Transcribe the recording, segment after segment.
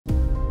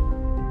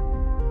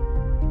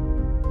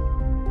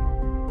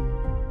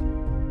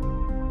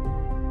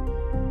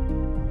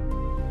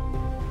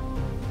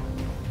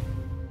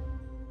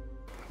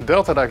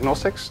Delta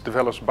Diagnostics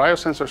develops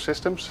biosensor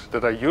systems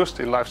that are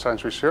used in life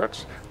science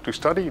research to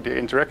study the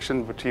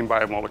interaction between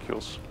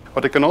biomolecules.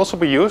 But it can also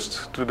be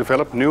used to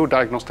develop new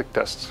diagnostic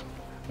tests.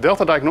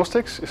 Delta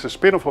Diagnostics is a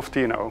spin-off of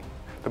TNO.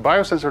 The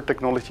biosensor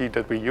technology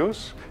that we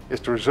use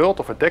is the result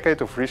of a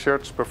decade of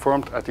research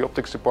performed at the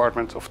optics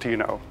department of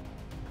TNO.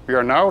 We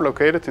are now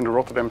located in the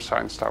Rotterdam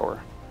Science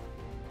Tower.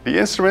 The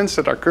instruments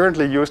that are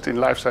currently used in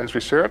life science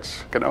research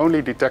can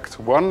only detect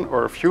one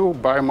or a few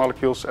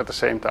biomolecules at the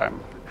same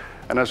time.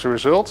 And as a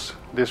result,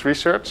 this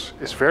research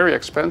is very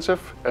expensive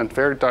and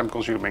very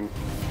time-consuming.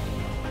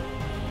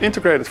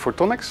 Integrated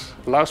photonics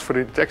allows for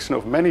the detection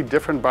of many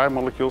different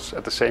biomolecules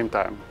at the same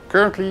time.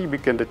 Currently, we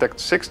can detect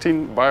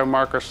 16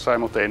 biomarkers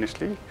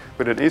simultaneously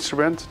with an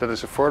instrument that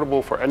is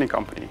affordable for any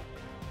company.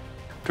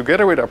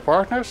 Together with our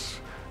partners,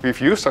 we've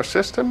used our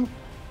system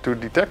to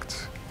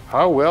detect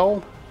how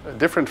well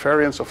different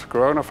variants of the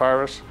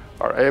coronavirus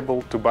are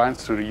able to bind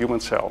to the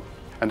human cell.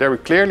 And there we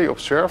clearly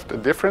observed a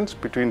difference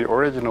between the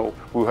original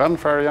Wuhan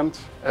variant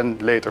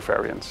and later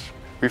variants.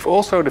 We've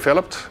also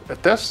developed a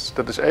test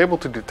that is able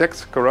to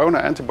detect corona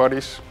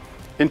antibodies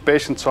in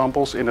patient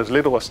samples in as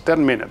little as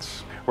 10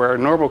 minutes, where a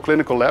normal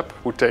clinical lab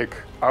would take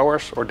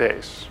hours or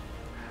days.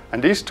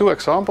 And these two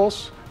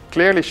examples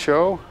clearly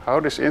show how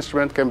this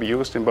instrument can be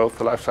used in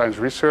both life science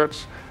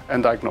research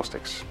and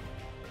diagnostics.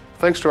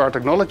 Thanks to our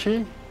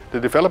technology, the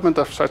development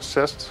of such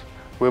tests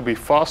will be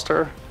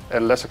faster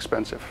and less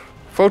expensive.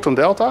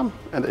 PhotonDelta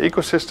and the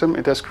ecosystem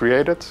it has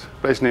created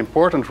plays an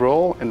important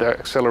role in the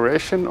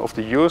acceleration of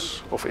the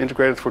use of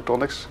integrated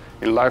photonics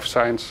in life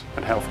science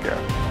and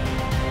healthcare.